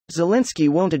Zelensky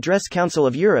won't address Council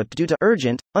of Europe due to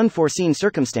urgent, unforeseen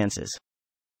circumstances.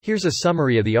 Here's a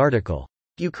summary of the article.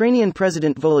 Ukrainian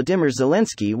President Volodymyr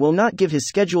Zelensky will not give his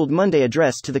scheduled Monday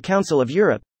address to the Council of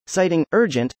Europe, citing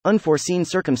urgent, unforeseen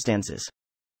circumstances.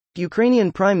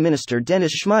 Ukrainian Prime Minister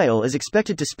Denis Shmyhal is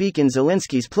expected to speak in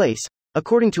Zelensky's place,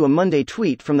 according to a Monday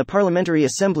tweet from the Parliamentary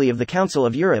Assembly of the Council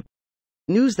of Europe.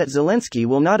 News that Zelensky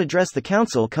will not address the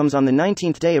Council comes on the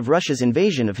 19th day of Russia's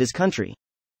invasion of his country.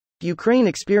 Ukraine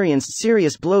experienced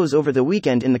serious blows over the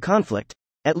weekend in the conflict.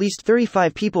 At least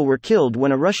 35 people were killed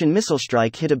when a Russian missile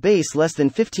strike hit a base less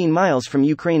than 15 miles from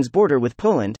Ukraine's border with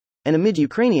Poland, and amid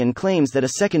Ukrainian claims that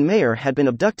a second mayor had been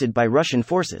abducted by Russian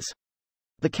forces.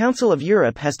 The Council of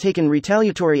Europe has taken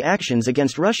retaliatory actions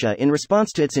against Russia in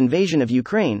response to its invasion of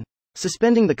Ukraine,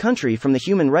 suspending the country from the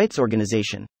Human Rights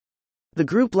Organization. The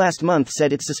group last month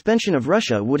said its suspension of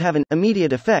Russia would have an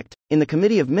immediate effect in the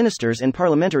Committee of Ministers and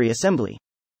Parliamentary Assembly.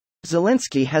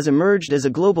 Zelensky has emerged as a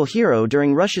global hero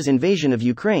during Russia's invasion of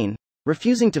Ukraine,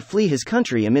 refusing to flee his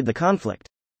country amid the conflict.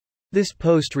 This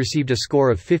post received a score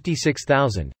of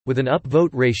 56,000, with an upvote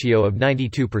ratio of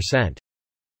 92%.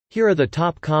 Here are the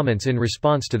top comments in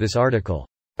response to this article.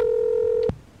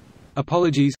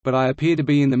 Apologies, but I appear to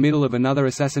be in the middle of another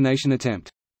assassination attempt.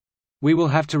 We will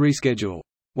have to reschedule.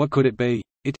 What could it be?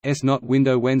 It's not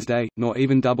Window Wednesday, nor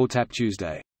even Double Tap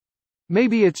Tuesday.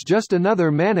 Maybe it's just another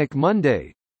manic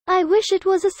Monday. I wish it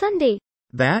was a Sunday.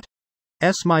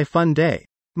 That's my fun day.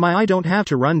 My I don't have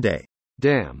to run day.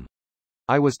 Damn.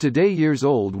 I was today years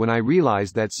old when I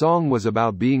realized that song was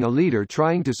about being a leader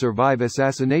trying to survive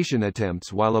assassination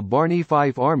attempts while a Barney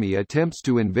Fife army attempts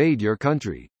to invade your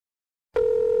country.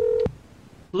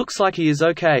 Looks like he is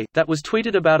okay. That was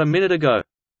tweeted about a minute ago.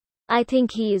 I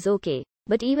think he is okay.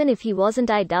 But even if he wasn't,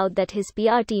 I doubt that his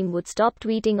PR team would stop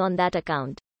tweeting on that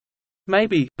account.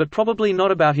 Maybe, but probably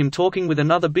not about him talking with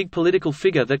another big political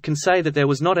figure that can say that there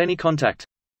was not any contact.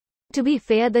 To be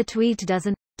fair, the tweet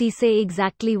doesn't say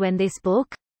exactly when they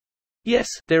spoke. Yes,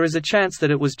 there is a chance that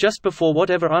it was just before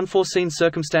whatever unforeseen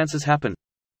circumstances happen.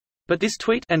 But this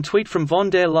tweet, and tweet from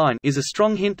von der Leyen, is a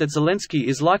strong hint that Zelensky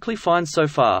is likely fine so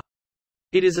far.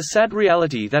 It is a sad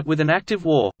reality that with an active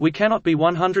war, we cannot be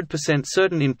 100%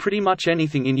 certain in pretty much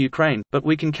anything in Ukraine, but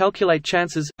we can calculate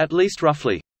chances, at least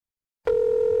roughly.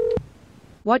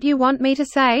 What you want me to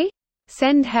say?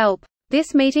 Send help.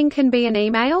 This meeting can be an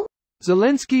email?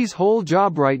 Zelensky's whole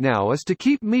job right now is to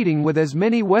keep meeting with as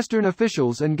many Western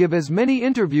officials and give as many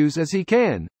interviews as he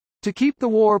can, to keep the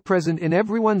war present in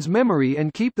everyone's memory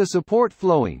and keep the support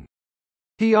flowing.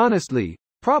 He honestly,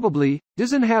 probably,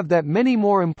 doesn't have that many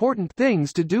more important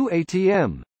things to do.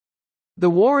 ATM. The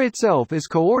war itself is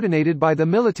coordinated by the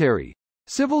military,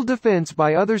 civil defense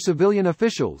by other civilian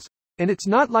officials, and it's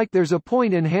not like there's a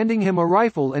point in handing him a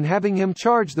rifle and having him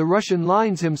charge the Russian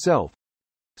lines himself.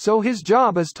 So his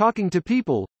job is talking to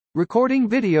people, recording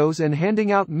videos and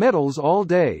handing out medals all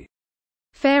day.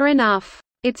 Fair enough.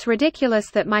 It's ridiculous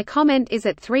that my comment is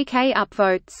at 3K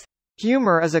upvotes.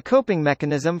 Humor is a coping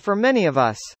mechanism for many of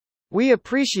us. We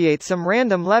appreciate some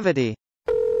random levity.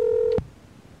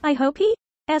 I hope he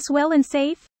is well and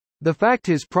safe. The fact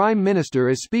his prime minister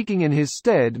is speaking in his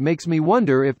stead makes me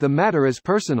wonder if the matter is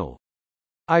personal.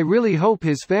 I really hope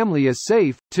his family is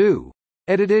safe, too.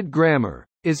 Edited grammar.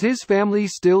 Is his family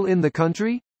still in the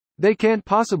country? They can't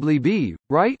possibly be,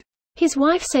 right? His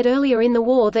wife said earlier in the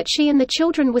war that she and the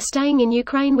children were staying in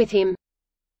Ukraine with him.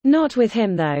 Not with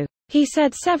him though. He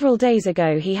said several days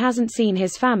ago he hasn't seen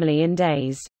his family in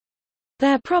days.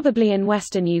 They're probably in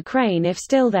western Ukraine if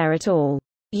still there at all.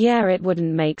 Yeah, it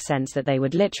wouldn't make sense that they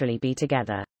would literally be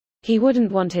together. He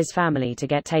wouldn't want his family to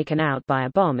get taken out by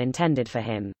a bomb intended for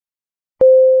him.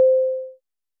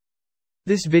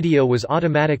 This video was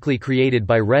automatically created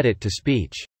by Reddit to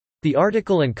speech. The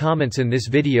article and comments in this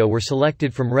video were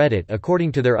selected from Reddit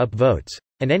according to their upvotes,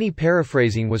 and any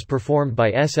paraphrasing was performed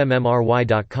by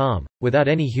smmry.com, without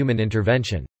any human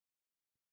intervention.